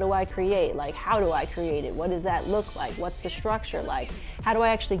 well, what do I create? Like, how do I create it? What does that look like? What's the structure like? How do I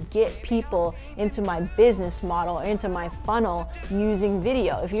actually get people into my business model, into my funnel using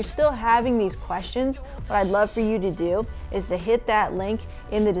video? If you're still having these questions, what I'd love for you to do is to hit that link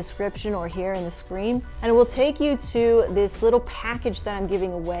in the description or here in the screen, and it will take you to this little package that I'm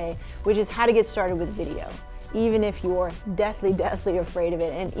giving away, which is how to get started with video, even if you're deathly afraid of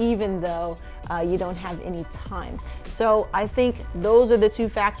it, and even though you don't have any time. So I think those are the two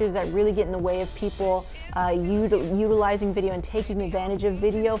factors that really get in the way of people utilizing video and taking advantage of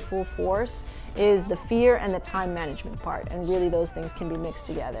video full force, is the fear and the time management part, and really those things can be mixed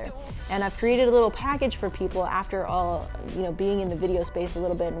together. And I've created a little package for people after all, being in the video space a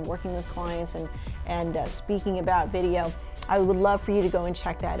little bit and working with clients and speaking about video. I would love for you to go and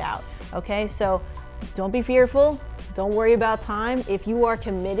check that out. Okay, so don't be fearful. Don't worry about time. If you are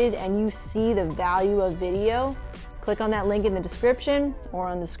committed and you see the value of video, click on that link in the description or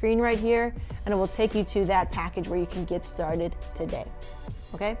on the screen right here, and it will take you to that package where you can get started today.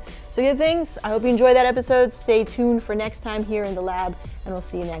 Okay, so good things. I hope you enjoyed that episode. Stay tuned for next time here in the lab, and we'll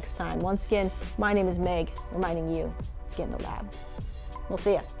see you next time. Once again, my name is Meg, reminding you to get in the lab. We'll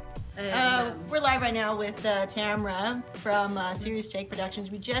see ya. We're live right now with Tamara from Serious Take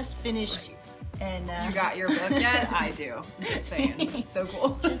Productions. We just finished. And you got your book yet? I do. Just saying. It's so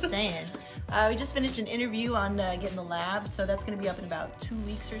cool. Just saying. We just finished an interview on Get in the Lab, so that's going to be up in about 2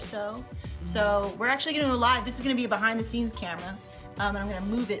 weeks or so. So we're actually going to go live. This is going to be a behind the scenes camera. And I'm going to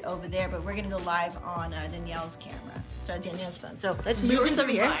move it over there, but we're going to go live on Danielle's camera. So Danielle's phone. So let's move this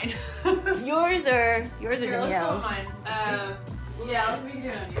over here. Mine. yours or Danielle's? Let's go on mine. Yeah, let's be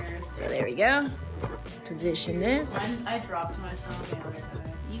good on yours. So there we go. Position this. I dropped my phone the other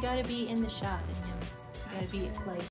time. You got to be in the shot, Danielle. You got to be like